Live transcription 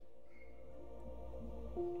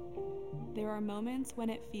There are moments when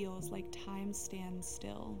it feels like time stands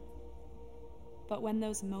still. But when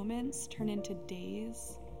those moments turn into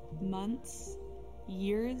days, months,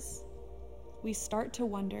 years, we start to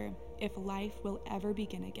wonder if life will ever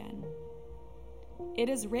begin again. It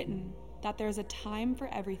is written that there's a time for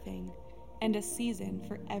everything and a season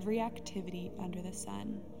for every activity under the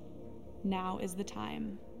sun. Now is the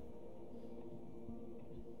time.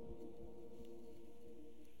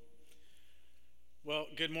 Well,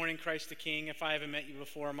 good morning, Christ the King. If I haven't met you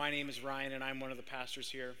before, my name is Ryan, and I'm one of the pastors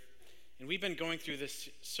here. And we've been going through this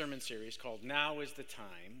sermon series called Now is the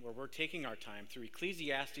Time, where we're taking our time through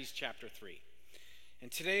Ecclesiastes chapter 3.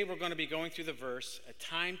 And today we're going to be going through the verse, a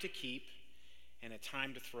time to keep and a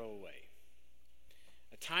time to throw away.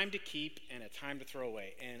 A time to keep and a time to throw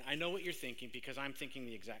away. And I know what you're thinking because I'm thinking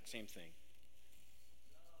the exact same thing.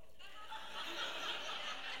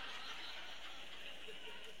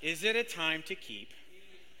 Is it a time to keep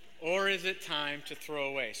or is it time to throw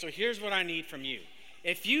away? So here's what I need from you.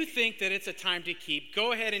 If you think that it's a time to keep,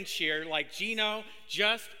 go ahead and cheer like Gino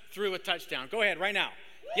just threw a touchdown. Go ahead right now.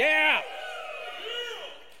 Yeah!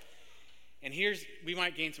 And we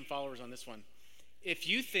might gain some followers on this one. If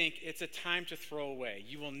you think it's a time to throw away,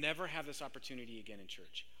 you will never have this opportunity again in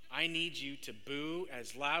church. I need you to boo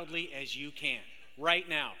as loudly as you can right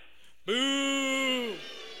now. Boo!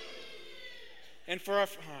 And I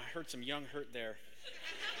heard some young hurt there.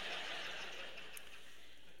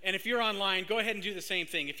 And if you're online, go ahead and do the same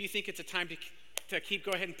thing. If you think it's a time to keep,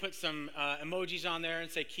 go ahead and put some emojis on there and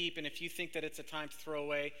say keep. And if you think that it's a time to throw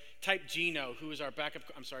away, type Gino, who is our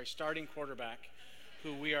starting quarterback,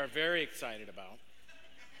 who we are very excited about.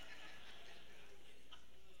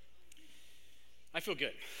 I feel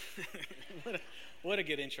good. What a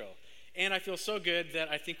good intro. And I feel so good that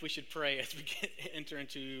I think we should pray as we enter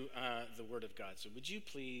into the Word of God. So would you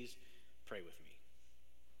please pray with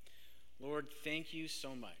me? Lord, thank you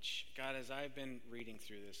so much. God, as I've been reading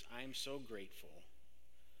through this, I'm so grateful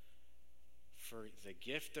for the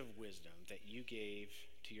gift of wisdom that you gave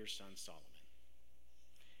to your son Solomon.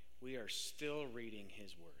 We are still reading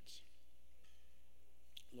his words.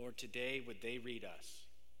 Lord, today would they read us?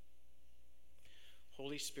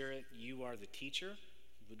 Holy Spirit, you are the teacher.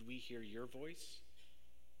 Would we hear your voice?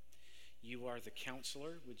 You are the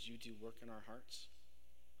counselor. Would you do work in our hearts?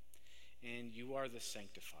 And you are the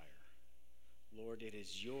sanctifier. Lord, it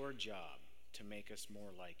is your job to make us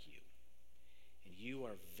more like you. And you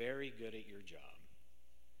are very good at your job.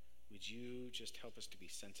 Would you just help us to be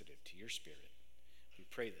sensitive to your Spirit? We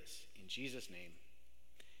pray this in Jesus' name.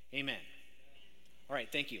 Amen. All right,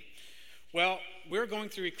 thank you. Well, we're going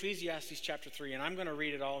through Ecclesiastes chapter 3, and I'm going to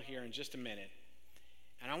read it all here in just a minute.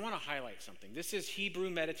 And I want to highlight something. This is Hebrew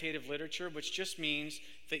meditative literature, which just means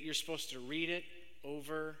that you're supposed to read it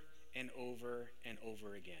over and over and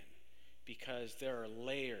over again, because there are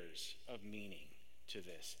layers of meaning to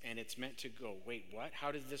this. And it's meant to go, wait, what?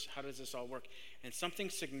 How does this all work? And something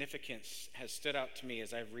significant has stood out to me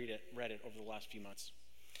as I've read it over the last few months.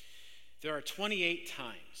 There are 28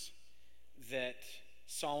 times that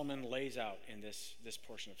Solomon lays out in this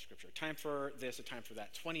portion of Scripture. A time for this, a time for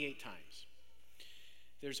that. 28 times.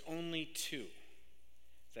 There's only 2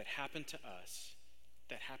 that happen to us,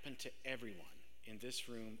 that happen to everyone in this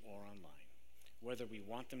room or online, whether we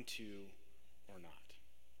want them to or not.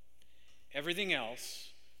 Everything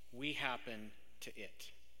else, we happen to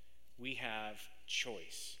it. We have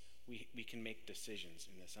choice. We can make decisions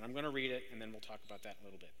in this. And I'm going to read it, and then we'll talk about that in a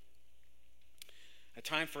little bit. A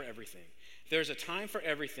time for everything. There's a time for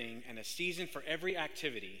everything and a season for every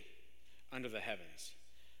activity under the heavens.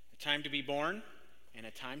 A time to be born and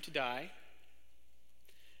a time to die.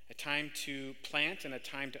 A time to plant and a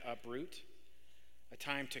time to uproot. A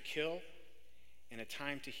time to kill and a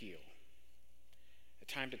time to heal. A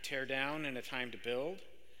time to tear down and a time to build.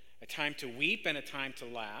 A time to weep and a time to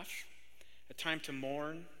laugh. A time to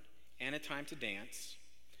mourn and a time to dance.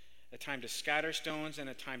 A time to scatter stones and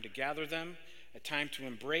a time to gather them. A time to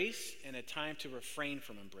embrace and a time to refrain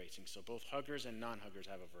from embracing. So both huggers and non-huggers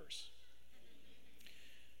have a verse.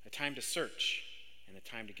 A time to search and a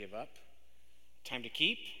time to give up. A time to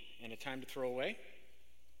keep and a time to throw away.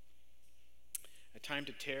 A time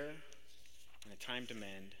to tear and a time to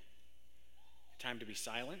mend. A time to be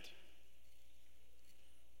silent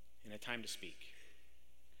and a time to speak.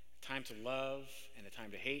 A time to love and a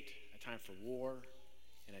time to hate. A time for war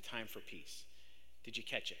and a time for peace. Did you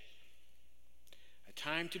catch it? A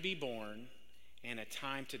time to be born and a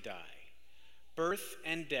time to die. Birth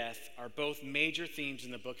and death are both major themes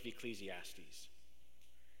in the book of Ecclesiastes.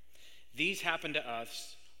 These happen to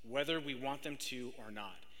us whether we want them to or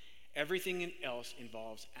not. Everything else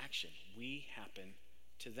involves action. We happen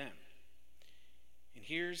to them. And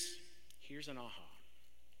here's an aha.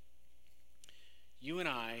 You and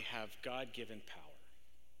I have God-given power.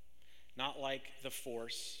 Not like the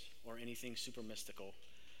Force or anything super mystical,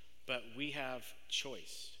 but we have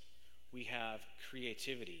choice. We have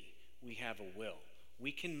creativity. We have a will.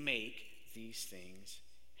 We can make these things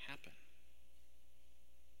happen.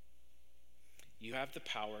 You have the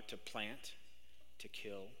power to plant, to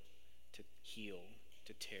kill, to heal,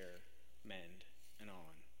 to tear, mend, and on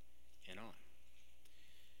and on.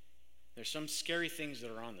 There's some scary things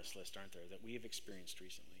that are on this list, aren't there, that we have experienced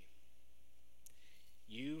recently.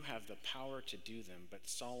 You have the power to do them, but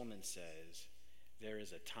Solomon says there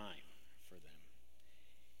is a time for them.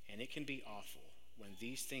 And it can be awful when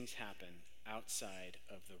these things happen outside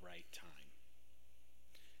of the right time.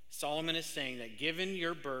 Solomon is saying that given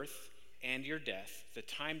your birth and your death, the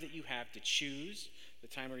time that you have to choose, the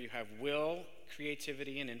time where you have will,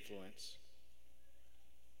 creativity, and influence,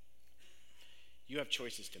 you have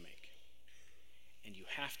choices to make. And you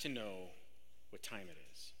have to know what time it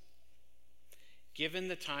is. Given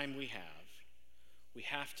the time we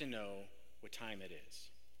have to know what time it is.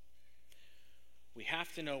 We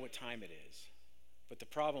have to know what time it is, but the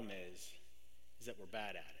problem is that we're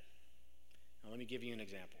bad at it. Now let me give you an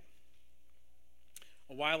example.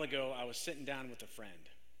 A while ago, I was sitting down with a friend,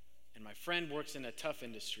 and my friend works in a tough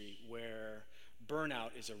industry where burnout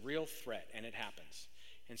is a real threat, and it happens.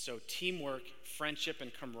 And so teamwork, friendship,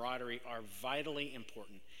 and camaraderie are vitally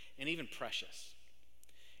important and even precious.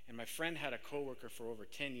 And my friend had a coworker for over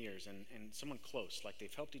 10 years and someone close, like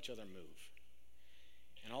they've helped each other move.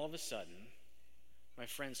 And all of a sudden, my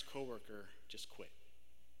friend's coworker just quit,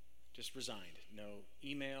 just resigned. No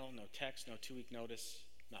email, no text, no 2-week notice,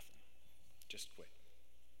 nothing. Just quit.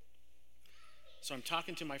 So I'm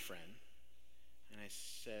talking to my friend, and I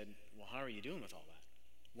said, well, how are you doing with all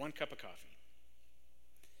that? 1 cup of coffee.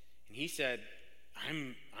 And he said,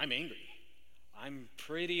 I'm angry. I'm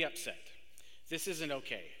pretty upset. This isn't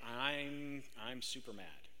okay. I'm super mad.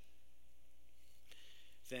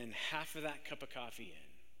 Then half of that cup of coffee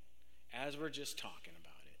in, as we're just talking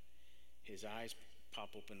about it, his eyes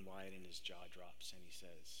pop open wide and his jaw drops, and he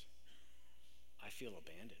says, I feel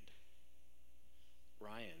abandoned.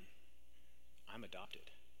 Ryan, I'm adopted.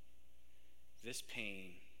 This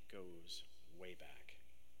pain goes way back.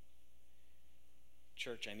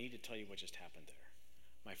 Church, I need to tell you what just happened there.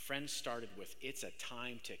 My friend started with, it's a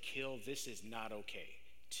time to kill, this is not okay,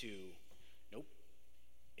 to, nope,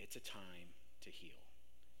 it's a time to heal.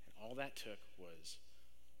 And all that took was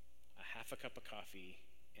a half a cup of coffee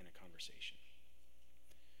and a conversation.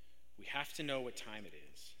 We have to know what time it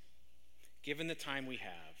is. Given the time we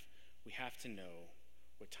have to know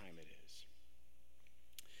what time it is.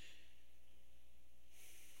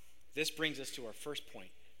 This brings us to our first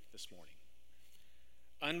point this morning.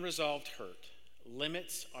 Unresolved hurt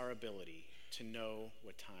limits our ability to know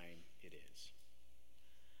what time it is.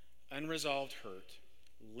 Unresolved hurt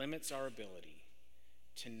limits our ability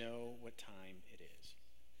to know what time it is.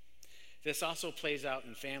 This also plays out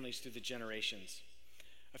in families through the generations.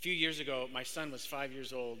 A few years ago, my son was 5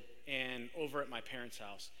 years old and over at my parents'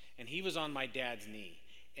 house, and he was on my dad's knee,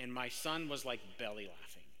 and my son was like belly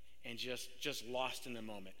laughing and just lost in the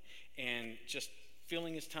moment and just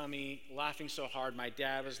feeling his tummy, laughing so hard. My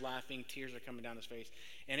dad was laughing, tears are coming down his face,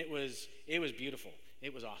 and it was beautiful.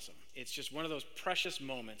 It was awesome. It's just one of those precious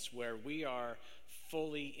moments where we are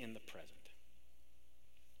fully in the present.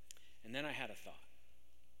 And then I had a thought.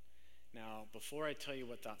 Now, before I tell you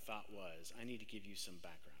what that thought was, I need to give you some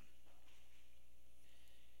background.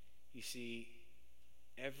 You see,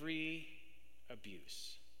 every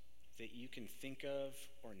abuse that you can think of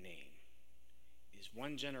or name is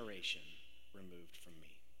one generation removed from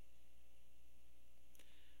me.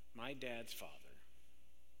 My dad's father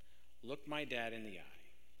looked my dad in the eye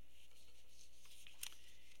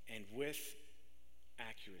and with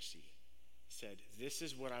accuracy said, this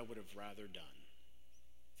is what I would have rather done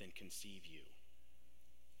than conceive you.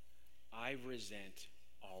 I resent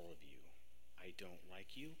all of you. I don't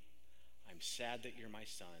like you. I'm sad that you're my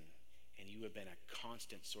son, and you have been a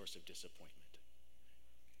constant source of disappointment.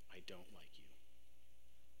 I don't like you.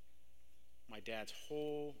 My dad's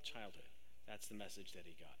whole childhood, that's the message that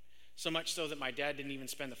he got. So much so that my dad didn't even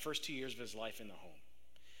spend the first 2 years of his life in the home.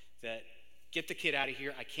 That, get the kid out of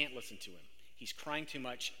here, I can't listen to him. He's crying too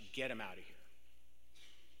much, get him out of here.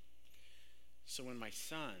 So when my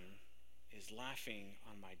son is laughing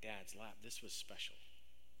on my dad's lap, this was special.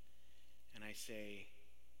 And I say,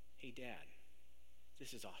 hey Dad,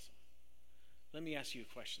 this is awesome. Let me ask you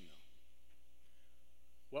a question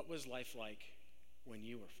though. What was life like when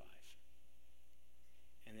you were 5?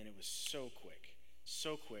 And then it was so quick.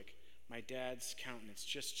 my dad's countenance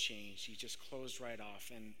just changed. He just closed right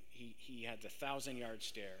off, and he had the 1,000-yard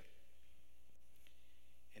stare.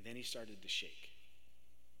 And then he started to shake.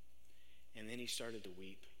 And then he started to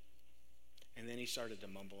weep. And then he started to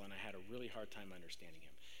mumble, and I had a really hard time understanding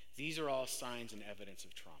him. These are all signs and evidence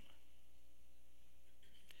of trauma.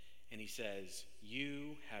 And he says,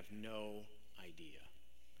 "You have no idea.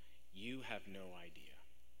 You have no idea."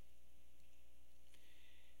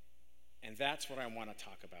 And that's what I want to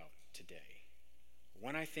talk about today.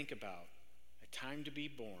 When I think about a time to be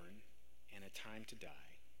born and a time to die,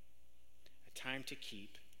 a time to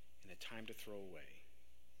keep and a time to throw away,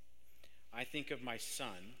 I think of my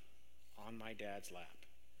son on my dad's lap,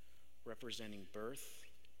 representing birth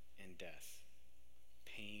and death,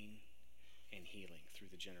 pain and healing through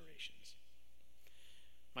the generations.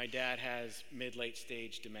 My dad has mid-late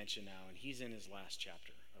stage dementia now, and he's in his last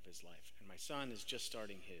chapter of his life. And my son is just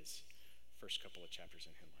starting his first couple of chapters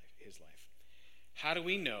in his life. How do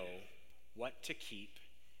we know what to keep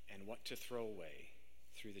and what to throw away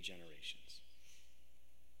through the generations?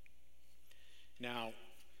 Now,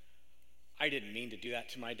 I didn't mean to do that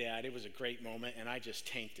to my dad. It was a great moment, and I just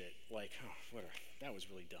tanked it. Like, that was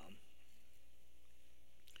really dumb.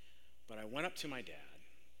 But I went up to my dad,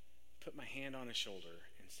 put my hand on his shoulder,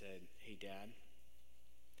 and said, "Hey, Dad,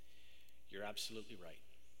 you're absolutely right.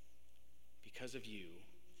 Because of you,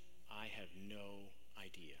 I have no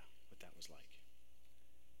idea what that was like.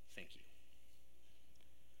 Thank you.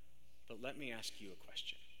 But let me ask you a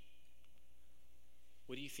question.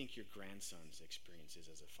 What do you think your grandson's experience is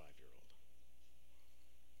as a 5-year-old?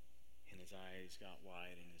 And his eyes got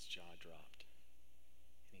wide and his jaw dropped.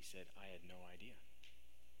 And he said, "I had no idea.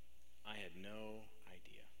 I had no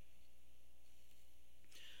idea."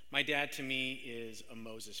 My dad, to me, is a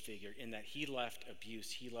Moses figure in that he left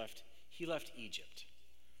abuse. He left Egypt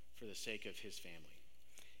for the sake of his family.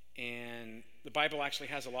 And the Bible actually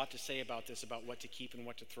has a lot to say about this, about what to keep and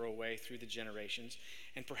what to throw away through the generations.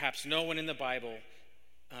 And perhaps no one in the Bible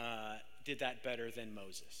did that better than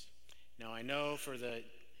Moses. Now, I know for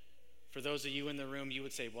those of you in the room, you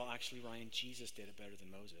would say, "Well, actually, Ryan, Jesus did it better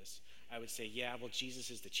than Moses." I would say, "Yeah, well,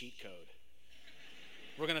 Jesus is the cheat code."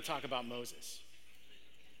 We're going to talk about Moses.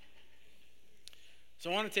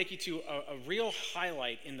 So I want to take you to a real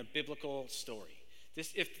highlight in the biblical story.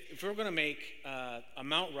 If we're going to make a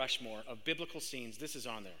Mount Rushmore of biblical scenes, this is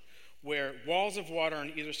on there, where walls of water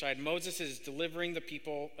on either side. Moses is delivering the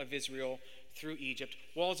people of Israel through Egypt.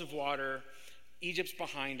 Walls of water, Egypt's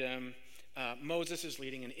behind him. Moses is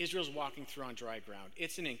leading, and Israel's walking through on dry ground.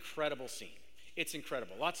 It's an incredible scene. It's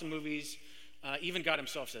incredible. Lots of movies. Even God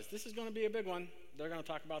himself says, this is going to be a big one. They're going to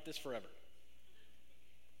talk about this forever.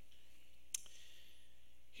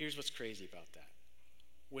 Here's what's crazy about that.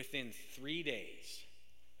 Within 3 days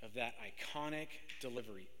of that iconic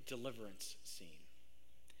deliverance scene,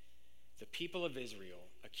 the people of Israel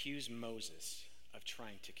accuse Moses of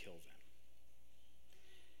trying to kill them.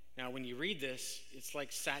 Now, when you read this, it's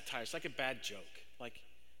like satire. It's like a bad joke. Like,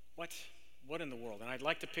 what in the world? And I'd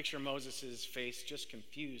like to picture Moses' face just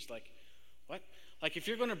confused. Like, what? Like, if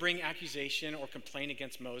you're going to bring accusation or complaint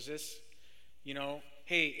against Moses,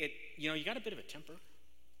 hey, you got a bit of a temper.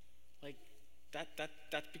 Like,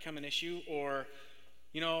 that's become an issue. Or,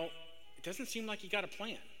 it doesn't seem like you got a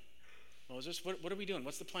plan. Moses, what are we doing?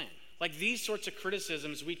 What's the plan? Like, these sorts of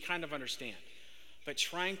criticisms we'd kind of understand. But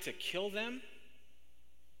trying to kill them?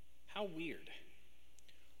 How weird.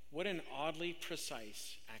 What an oddly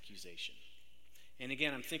precise accusation. And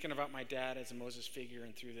again, I'm thinking about my dad as a Moses figure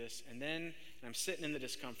and through this, and I'm sitting in the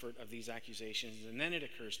discomfort of these accusations, and then it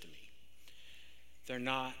occurs to me. They're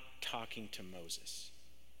not talking to Moses.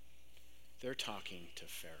 They're talking to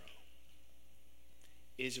Pharaoh.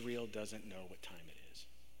 Israel doesn't know what time it is.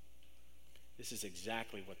 This is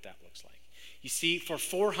exactly what that looks like. You see, for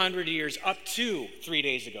 400 years, up to 3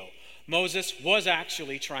 days ago, Moses was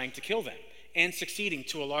actually trying to kill them and succeeding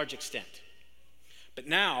to a large extent. But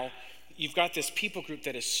now, you've got this people group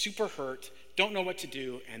that is super hurt, don't know what to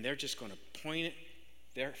do, and they're just going to point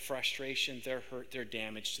their frustration, their hurt, their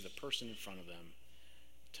damage to the person in front of them,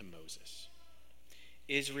 to Moses.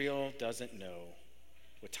 Israel doesn't know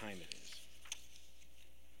what time it is.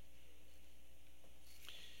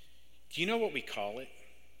 Do you know what we call it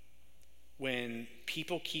when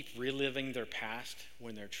people keep reliving their past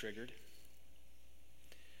when they're triggered?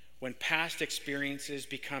 When past experiences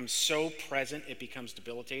become so present, it becomes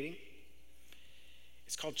debilitating.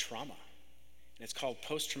 It's called trauma. And it's called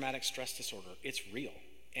post-traumatic stress disorder. It's real.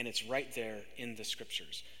 And it's right there in the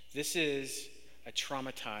scriptures. This is a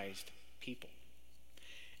traumatized people.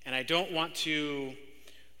 And I don't want to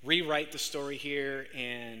rewrite the story here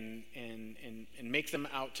and make them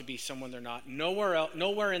out to be someone they're not.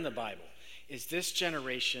 Nowhere in the Bible is this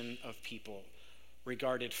generation of people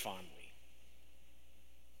regarded fondly.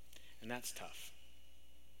 And that's tough.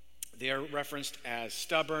 They are referenced as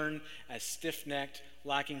stubborn, as stiff-necked,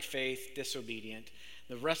 lacking faith, disobedient.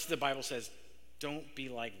 The rest of the Bible says, don't be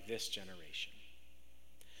like this generation.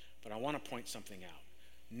 But I want to point something out.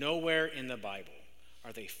 Nowhere in the Bible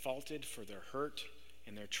are they faulted for their hurt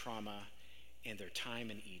and their trauma and their time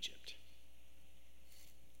in Egypt.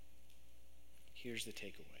 Here's the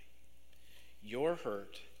takeaway. Your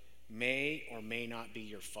hurt may or may not be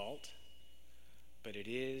your fault, but it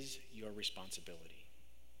is your responsibility.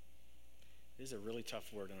 This is a really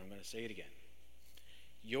tough word, and I'm going to say it again.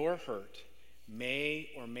 Your hurt may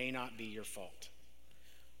or may not be your fault,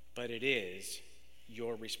 but it is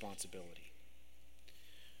your responsibility.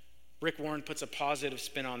 Rick Warren puts a positive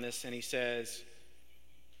spin on this, and he says,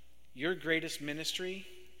 your greatest ministry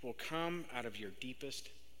will come out of your deepest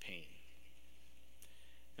pain.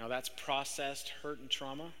 Now that's processed hurt and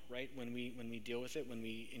trauma, right? When we deal with it, when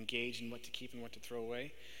we engage in what to keep and what to throw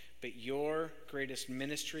away. But your greatest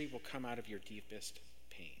ministry will come out of your deepest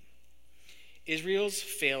pain. Israel's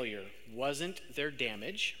failure wasn't their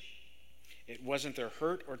damage. It wasn't their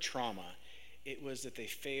hurt or trauma. It was that they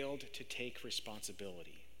failed to take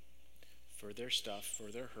responsibility for their stuff,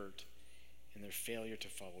 for their hurt, and their failure to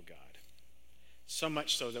follow God. So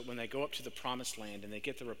much so that when they go up to the promised land and they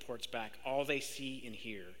get the reports back, all they see and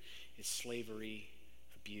hear is slavery,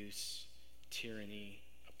 abuse, tyranny,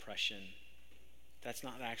 oppression. That's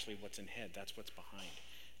not actually what's in head, that's what's behind.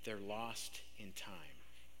 They're lost in time.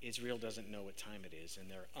 Israel doesn't know what time it is,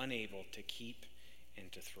 and they're unable to keep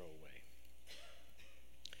and to throw away.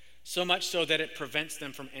 So much so that it prevents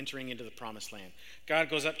them from entering into the promised land. God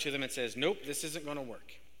goes up to them and says, nope, this isn't going to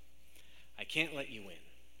work. I can't let you in.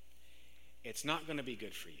 It's not going to be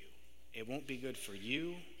good for you. It won't be good for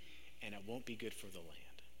you, and it won't be good for the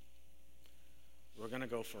land. We're going to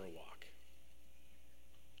go for a walk.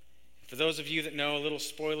 For those of you that know, a little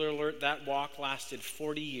spoiler alert, that walk lasted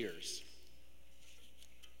 40 years.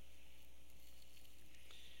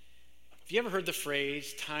 Have you ever heard the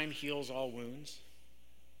phrase, time heals all wounds?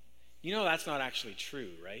 You know that's not actually true,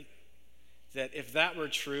 right? That if that were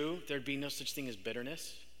true, there'd be no such thing as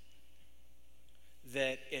bitterness.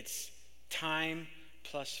 That it's time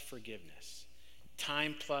plus forgiveness,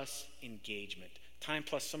 time plus engagement, time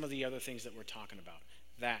plus some of the other things that we're talking about.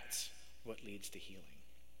 That's what leads to healing.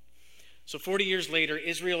 So 40 years later,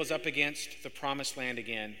 Israel is up against the promised land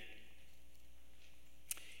again.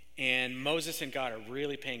 And Moses and God are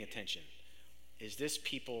really paying attention. Is this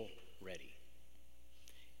people ready?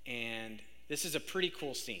 And this is a pretty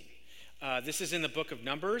cool scene. This is in the book of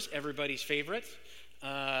Numbers, everybody's favorite.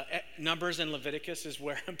 Numbers and Leviticus is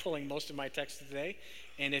where I'm pulling most of my text today.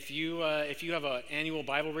 And if you have an annual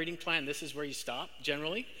Bible reading plan, this is where you stop,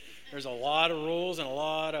 generally. There's a lot of rules and a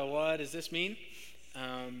lot of what does this mean?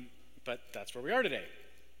 But that's where we are today.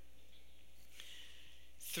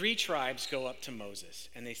 3 tribes go up to Moses,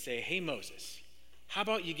 and they say, hey, Moses, how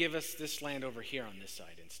about you give us this land over here on this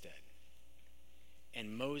side instead?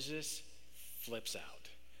 And Moses flips out.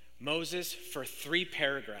 Moses, for 3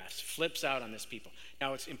 paragraphs, flips out on this people.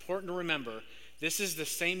 Now, it's important to remember, this is the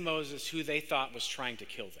same Moses who they thought was trying to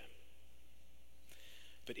kill them.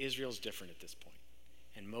 But Israel's different at this point,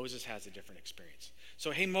 and Moses has a different experience. So,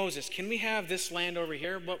 hey, Moses, can we have this land over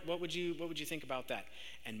here? What would you think about that?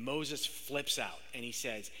 And Moses flips out, and he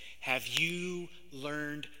says, have you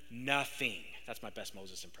learned nothing? That's my best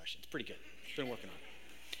Moses impression. It's pretty good. I've been working on it.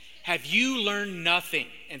 Have you learned nothing?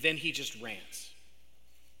 And then he just rants.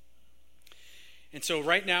 And so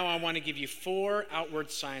right now I want to give you 4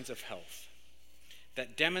 outward signs of health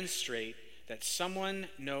that demonstrate that someone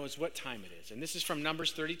knows what time it is. And this is from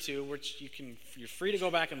Numbers 32, which you're free to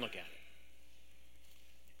go back and look at it.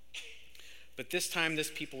 But this time,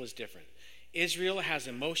 this people is different. Israel has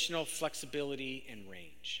emotional flexibility and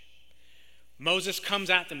range. Moses comes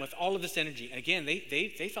at them with all of this energy. And again,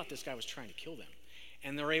 they thought this guy was trying to kill them.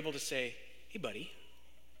 And they're able to say, hey, buddy,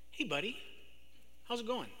 how's it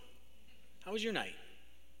going? How was your night?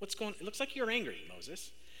 What's going on? It looks like you're angry,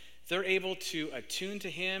 Moses. They're able to attune to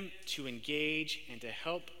him, to engage, and to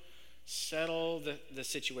help settle the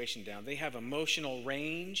situation down. They have emotional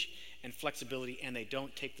range and flexibility, and they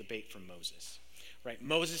don't take the bait from Moses. Right?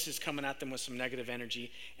 Moses is coming at them with some negative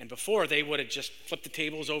energy, and before they would have just flipped the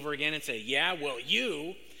tables over again and say, yeah, well,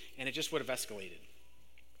 you, and it just would have escalated.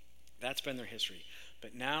 That's been their history.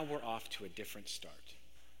 But now we're off to a different start.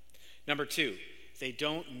 Number 2, they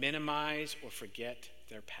don't minimize or forget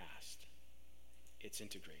their past. It's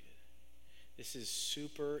integrated. This is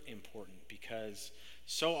super important because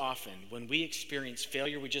so often when we experience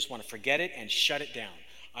failure, we just want to forget it and shut it down.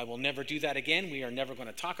 I will never do that again. We are never going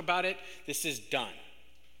to talk about it. This is done.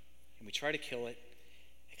 And we try to kill it,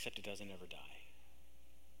 except it doesn't ever die.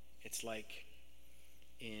 It's like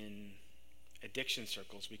in addiction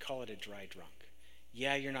circles, we call it a dry drunk.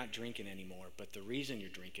 Yeah, you're not drinking anymore, but the reason you're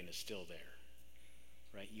drinking is still there,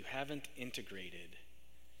 right? You haven't integrated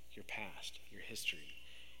your past, your history.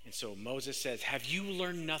 And so Moses says, have you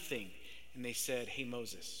learned nothing? And they said, hey,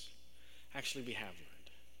 Moses, actually we have learned.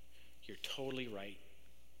 You're totally right.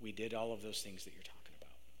 We did all of those things that you're talking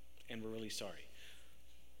about, and we're really sorry.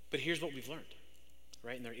 But here's what we've learned,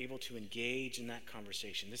 right? And they're able to engage in that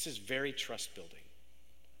conversation. This is very trust building.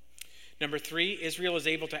 Number 3, Israel is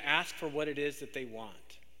able to ask for what it is that they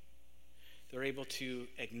want. They're able to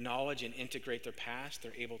acknowledge and integrate their past.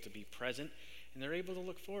 They're able to be present, and they're able to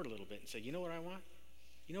look forward a little bit and say, you know what I want?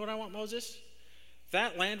 You know what I want, Moses?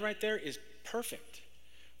 That land right there is perfect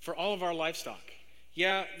for all of our livestock.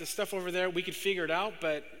 Yeah, the stuff over there, we could figure it out,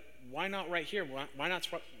 but why not right here? Why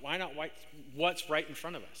not what's right in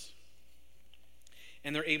front of us?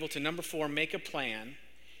 And they're able to, number 4, make a plan,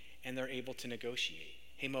 and they're able to negotiate.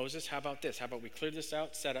 Hey, Moses, how about this? How about we clear this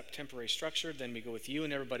out, set up temporary structure, then we go with you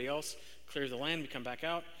and everybody else, clear the land, we come back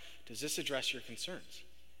out. Does this address your concerns?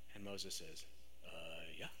 And Moses says,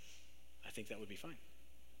 yeah, I think that would be fine.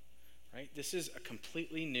 Right? This is a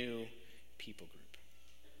completely new people group.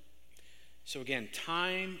 So again,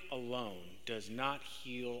 time alone does not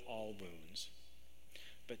heal all wounds,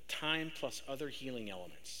 but time plus other healing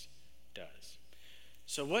elements does.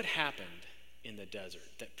 So what happened in the desert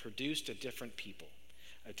that produced a different people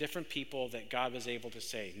that God was able to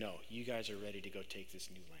say, no, you guys are ready to go take this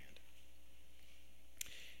new land?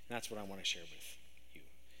 And that's what I want to share with you.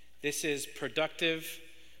 This is productive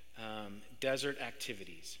desert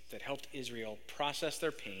activities that helped Israel process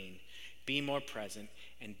their pain, be more present,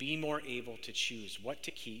 and be more able to choose what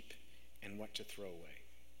to keep and what to throw away.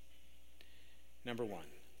 Number 1,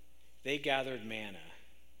 they gathered manna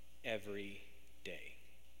every day.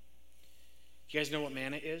 You guys know what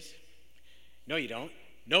manna is? No, you don't.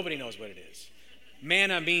 Nobody knows what it is.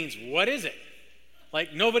 Manna means, what is it?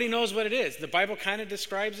 Like, nobody knows what it is. The Bible kind of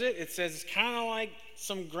describes it. It says it's kind of like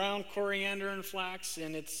some ground coriander and flax,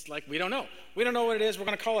 and it's like, we don't know. We don't know what it is. We're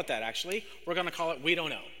going to call it that, actually. We're going to call it, we don't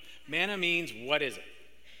know. Manna means, what is it?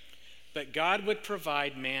 But God would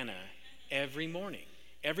provide manna every morning.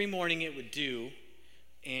 Every morning it would do,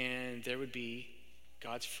 and there would be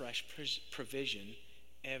God's fresh provision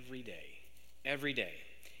every day. Every day.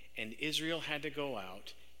 And Israel had to go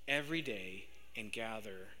out every day and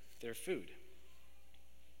gather their food.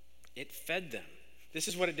 It fed them. This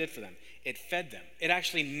is what it did for them. It fed them. It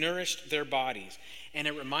actually nourished their bodies. And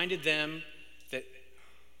it reminded them that,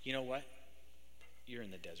 you know what? You're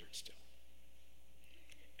in the desert still.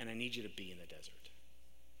 And I need you to be in the desert.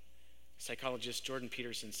 Psychologist Jordan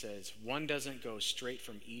Peterson says, one doesn't go straight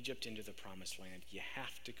from Egypt into the promised land. You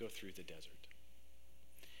have to go through the desert.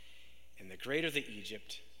 And the greater the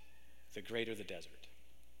Egypt, the greater the desert.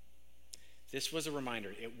 This was a reminder.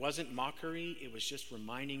 It wasn't mockery. It was just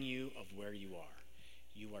reminding you of where you are.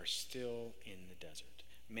 You are still in the desert.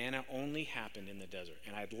 Manna only happened in the desert.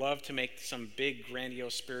 And I'd love to make some big,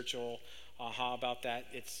 grandiose, spiritual aha about that.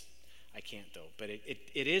 I can't, though. But it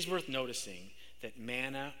is worth noticing that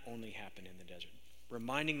manna only happened in the desert,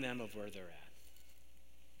 reminding them of where they're at.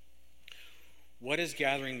 What does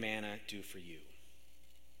gathering manna do for you?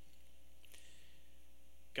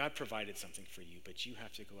 God provided something for you, but you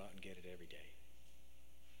have to go out and get it every day.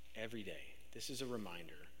 Every day. This is a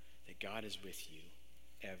reminder that God is with you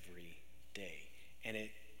every day. And it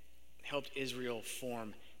helped Israel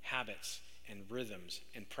form habits and rhythms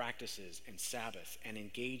and practices and Sabbath and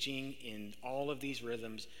engaging in all of these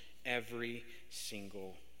rhythms every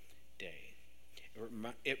single day.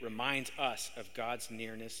 It reminds us of God's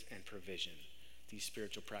nearness and provision, these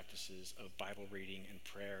spiritual practices of Bible reading and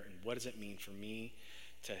prayer. And what does it mean for me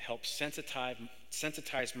to help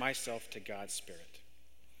sensitize myself to God's Spirit?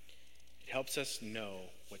 It helps us know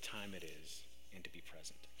what time it is and to be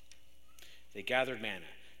present. They gathered manna.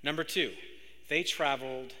 Number 2, they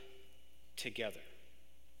traveled together.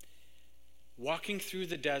 Walking through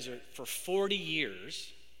the desert for 40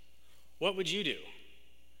 years, what would you do?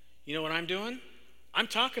 You know what I'm doing? I'm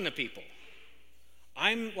talking to people.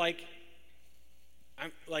 I'm like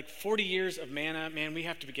 40 years of manna. Man, we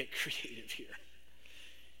have to get creative here.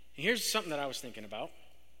 And here's something that I was thinking about.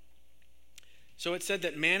 So it said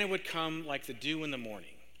that manna would come like the dew in the morning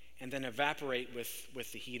and then evaporate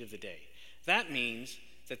with the heat of the day. That means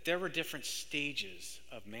that there were different stages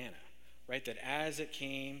of manna, right? That as it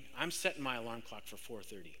came, I'm setting my alarm clock for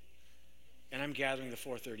 4:30, and I'm gathering the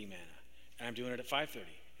 4:30 manna, and I'm doing it at 5:30,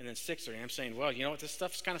 and then 6:30. I'm saying, well, you know what? This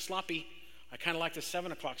stuff's kind of sloppy. I kind of like the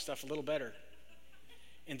 7 o'clock stuff a little better.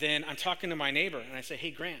 And then I'm talking to my neighbor, and I say,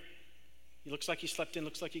 hey, Grant, it looks like you slept in.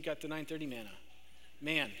 Looks like you got the 9:30 manna.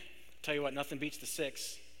 Man, tell you what, nothing beats the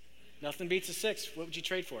 6. Nothing beats the 6. What would you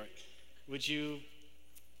trade for it? Would you,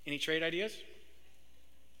 any trade ideas?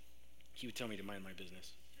 He would tell me to mind my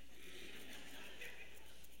business.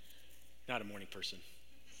 Not a morning person.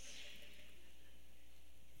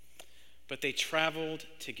 But they traveled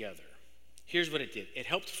together. Here's what it did. It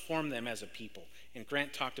helped form them as a people. And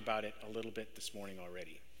Grant talked about it a little bit this morning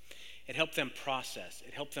already. It helped them process.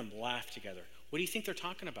 It helped them laugh together. What do you think they're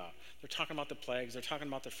talking about? They're talking about the plagues. They're talking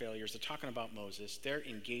about their failures. They're talking about Moses. They're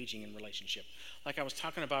engaging in relationship. Like I was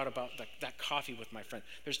talking about that coffee with my friend.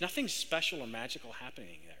 There's nothing special or magical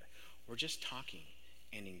happening there. We're just talking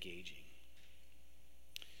and engaging.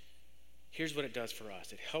 Here's what it does for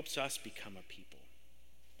us. It helps us become a people.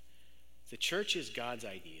 The church is God's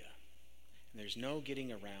idea, and there's no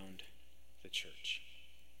getting around the church.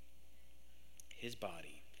 His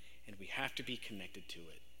body, and we have to be connected to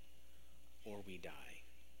it, or we die.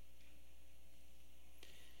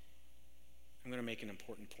 I'm going to make an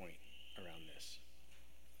important point around this.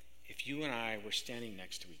 If you and I were standing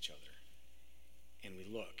next to each other, and we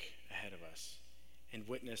look ahead of us and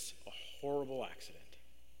witness a horrible accident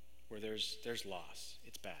where there's loss,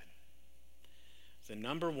 it's bad. The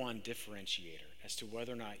number one differentiator as to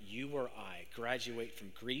whether or not you or I graduate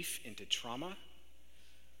from grief into trauma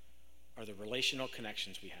are the relational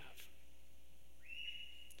connections we have.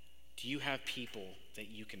 Do you have people that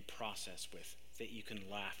you can process with, that you can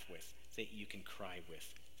laugh with, that you can cry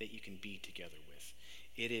with, that you can be together with?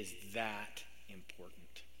 It is that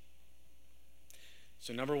important.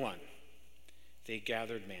 So number one, they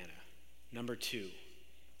gathered manna. Number two,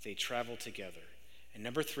 they traveled together. And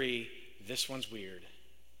number three, this one's weird.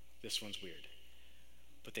 This one's weird.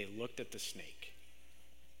 But they looked at the snake.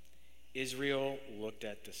 Israel looked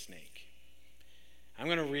at the snake. I'm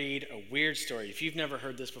going to read a weird story. If you've never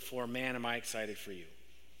heard this before, man, am I excited for you.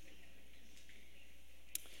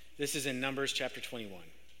 This is in Numbers chapter 21.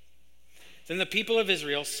 Then the people of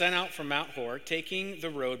Israel sent out from Mount Hor, taking the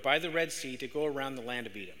road by the Red Sea to go around the land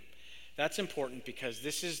of Edom. That's important because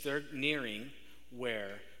they're nearing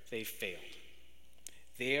where they failed.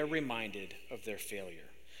 They are reminded of their failure.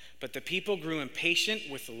 But the people grew impatient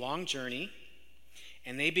with the long journey,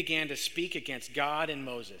 and they began to speak against God and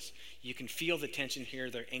Moses. You can feel the tension here.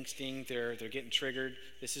 They're angsting. They're getting triggered.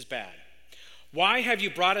 This is bad. Why have you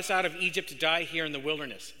brought us out of Egypt to die here in the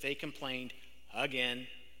wilderness? They complained again.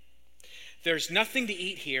 There's nothing to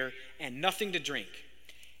eat here and nothing to drink.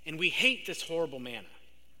 And we hate this horrible manna.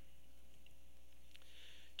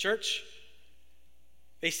 Church,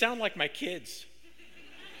 they sound like my kids.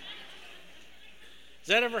 Does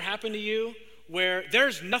that ever happen to you where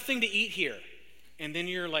there's nothing to eat here? And then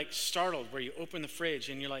you're like startled where you open the fridge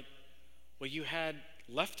and you're like, well, you had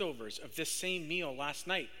leftovers of this same meal last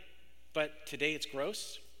night, but today it's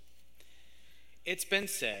gross? It's been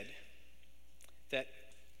said that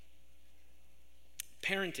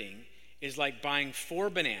parenting is like buying 4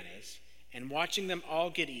 bananas and watching them all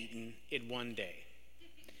get eaten in one day.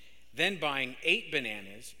 Then buying 8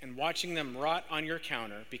 bananas and watching them rot on your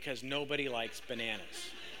counter because nobody likes bananas.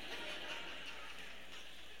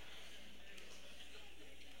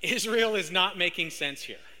 Israel is not making sense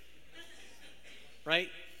here, right?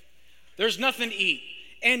 There's nothing to eat,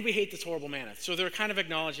 and we hate this horrible manna. So they're kind of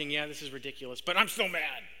acknowledging, yeah, this is ridiculous, but I'm so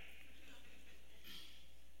mad.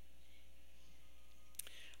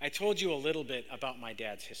 I told you a little bit about my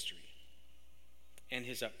dad's history and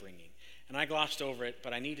his upbringing, and I glossed over it,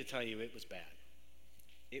 but I need to tell you it was bad.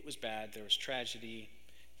 It was bad. There was tragedy.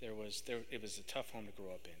 It was a tough home to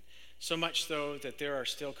grow up in. So much so that there are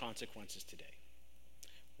still consequences today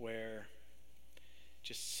where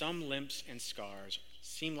just some limps and scars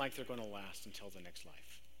seem like they're going to last until the next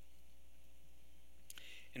life.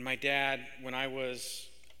 And my dad, when I was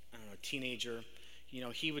a teenager,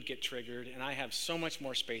 he would get triggered, and I have so much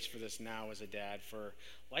more space for this now as a dad. For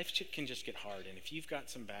life can just get hard, and if you've got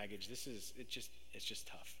some baggage, it's just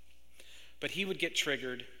tough. But he would get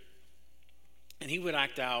triggered, and he would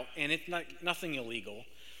act out, and it's nothing illegal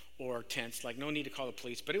or tense, like no need to call the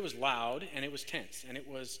police, but it was loud and it was tense and it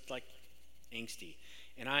was like angsty.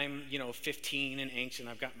 And I'm 15 and angst, and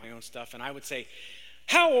I've got my own stuff, and I would say,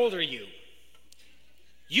 how old are you?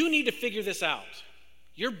 You need to figure this out.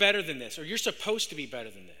 You're better than this, or you're supposed to be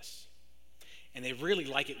better than this. And they really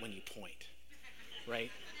like it when you point,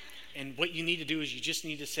 right? And what you need to do is you just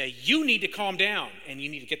need to say, you need to calm down. And you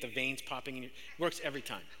need to get the veins popping in your, it works every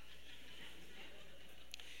time.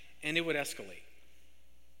 And it would escalate.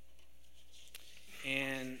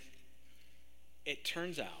 And it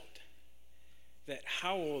turns out that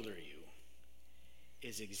how old are you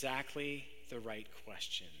is exactly the right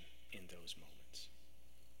question in those moments.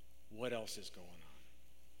 What else is going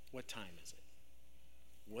on? What time is it?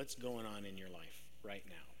 What's going on in your life right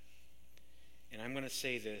now? And I'm going to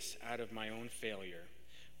say this out of my own failure,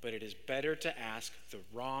 but it is better to ask the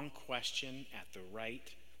wrong question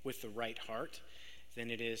with the right heart than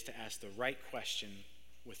it is to ask the right question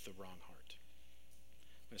with the wrong heart.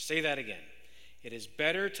 I'm going to say that again. It is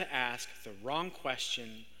better to ask the wrong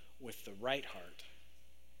question with the right heart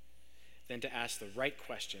than to ask the right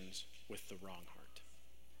questions with the wrong heart.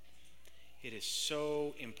 It is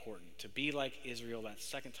so important to be like Israel that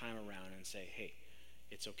second time around and say, hey,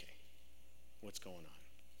 it's okay. What's going on?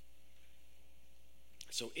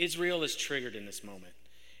 So Israel is triggered in this moment,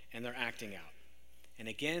 and they're acting out. And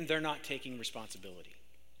again, they're not taking responsibility.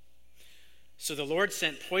 So the Lord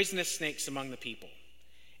sent poisonous snakes among the people,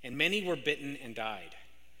 and many were bitten and died.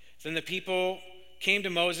 Then the people came to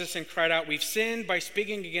Moses and cried out, we've sinned by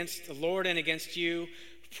speaking against the Lord and against you.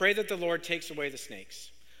 Pray that the Lord takes away the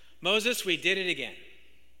snakes. Moses, we did it again,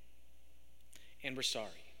 and we're sorry.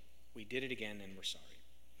 We did it again, and we're sorry.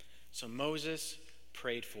 So Moses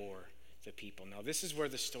prayed for the people. Now, this is where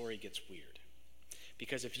the story gets weird.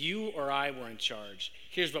 Because if you or I were in charge,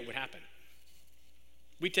 here's what would happen.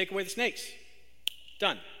 We'd take away the snakes.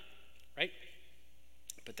 Done. Right?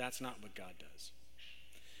 But that's not what God does.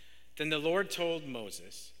 Then the Lord told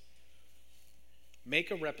Moses, make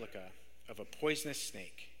a replica of a poisonous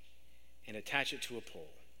snake and attach it to a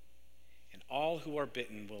pole. And all who are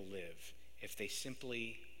bitten will live if they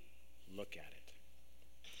simply look at it.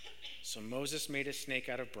 So Moses made a snake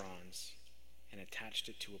out of bronze and attached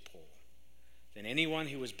it to a pole. Then anyone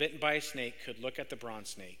who was bitten by a snake could look at the bronze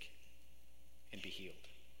snake and be healed.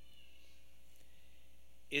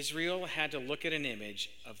 Israel had to look at an image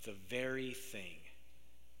of the very thing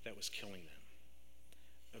that was killing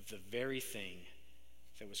them, of the very thing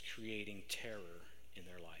that was creating terror in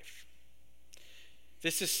their life.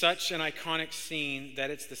 This is such an iconic scene that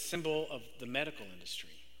it's the symbol of the medical industry,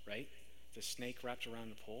 right? The snake wrapped around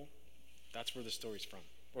the pole. That's where the story's from,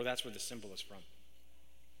 or that's where the symbol is from.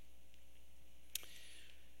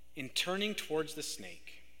 In turning towards the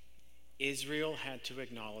snake, Israel had to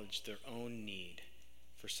acknowledge their own need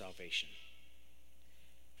for salvation.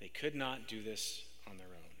 They could not do this on their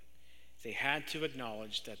own. They had to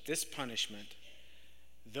acknowledge that this punishment,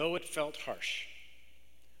 though it felt harsh,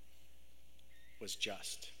 was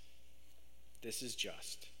just. This is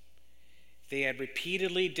just. They had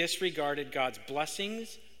repeatedly disregarded God's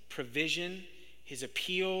blessings, provision, his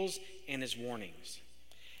appeals, and his warnings.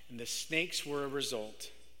 And the snakes were a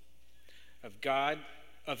result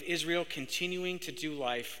of Israel continuing to do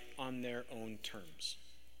life on their own terms,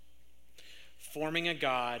 forming a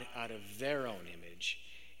God out of their own image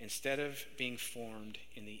instead of being formed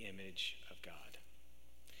in the image of God.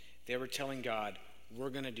 They were telling God, we're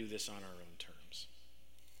going to do this on our own terms.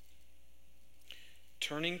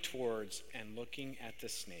 Turning towards and looking at the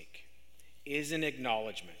snake is an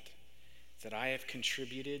acknowledgement that I have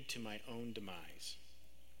contributed to my own demise.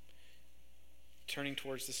 Turning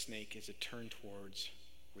towards the snake is a turn towards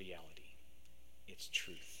reality. It's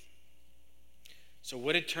truth. So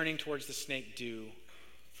what did turning towards the snake do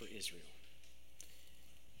for Israel?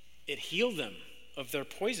 It healed them of their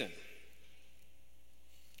poison.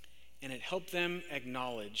 And it helped them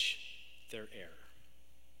acknowledge their error.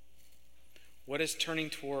 What does turning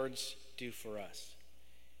towards do for us?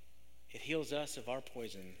 It heals us of our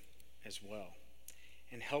poison as well,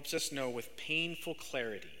 and helps us know with painful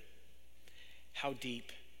clarity how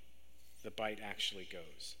deep the bite actually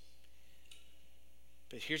goes.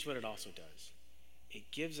 But here's what it also does.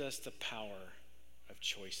 It gives us the power of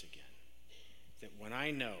choice again. That when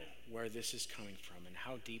I know where this is coming from and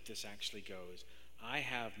how deep this actually goes, I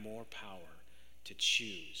have more power to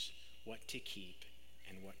choose what to keep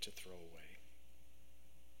and what to throw away.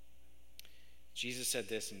 Jesus said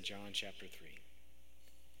this in John chapter 3.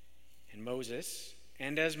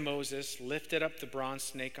 And as Moses lifted up the bronze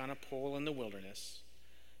snake on a pole in the wilderness,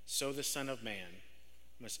 so the Son of Man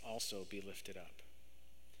must also be lifted up,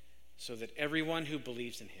 so that everyone who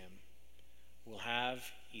believes in him will have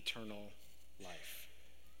eternal life.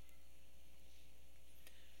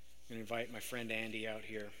 I'm going to invite my friend Andy out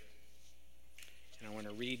here, and I want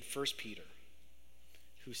to read 1 Peter,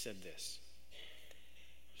 who said this.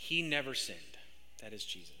 He never sinned, that is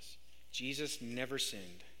Jesus. Jesus never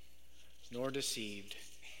sinned, nor deceived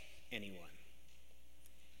anyone.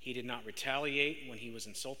 He did not retaliate when he was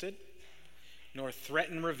insulted, nor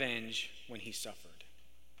threaten revenge when he suffered.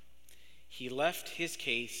 He left his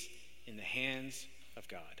case in the hands of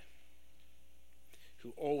God,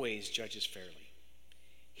 who always judges fairly.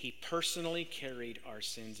 He personally carried our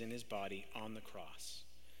sins in his body on the cross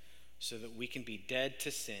so that we can be dead to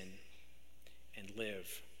sin and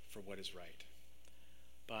live for what is right.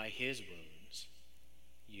 By his wounds,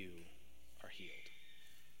 you are healed.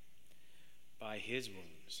 By his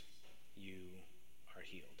wounds, you are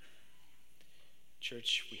healed.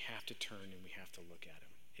 Church, we have to turn and we have to look at him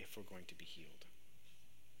if we're going to be healed.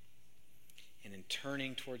 And in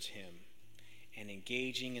turning towards him and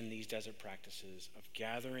engaging in these desert practices of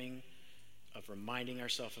gathering, of reminding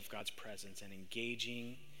ourselves of God's presence and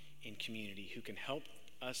engaging in community who can help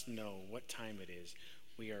us know what time it is,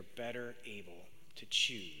 we are better able to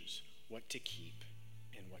choose what to keep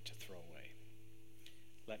and what to throw away.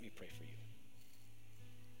 Let me pray for you.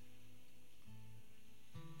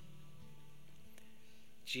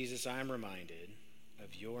 Jesus, I'm reminded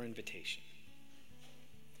of your invitation,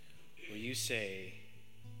 where you say,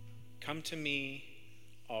 "Come to me,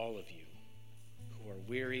 all of you who are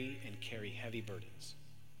weary and carry heavy burdens,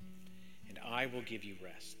 and I will give you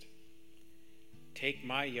rest. Take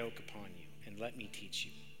my yoke upon you and let me teach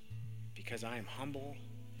you, because I am humble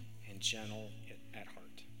and gentle at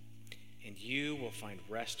heart, and you will find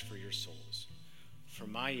rest for your souls. For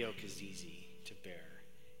my yoke is easy to bear,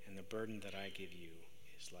 and the burden that I give you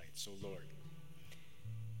is light." So, Lord,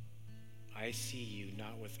 I see you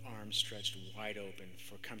not with arms stretched wide open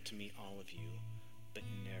for "come to me, all of you," but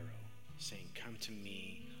narrow, saying, "Come to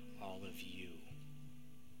me, all of you."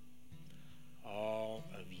 All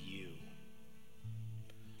of you.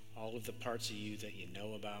 All of the parts of you that you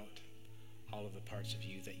know about, all of the parts of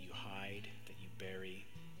you that you hide, that you bury.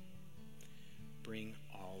 Bring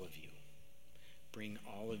all of you. Bring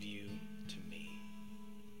all of you to me,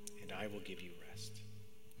 and I will give you rest.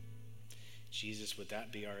 Jesus, would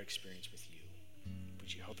that be our experience with you?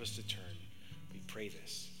 Would you help us to turn? We pray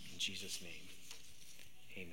this in Jesus' name.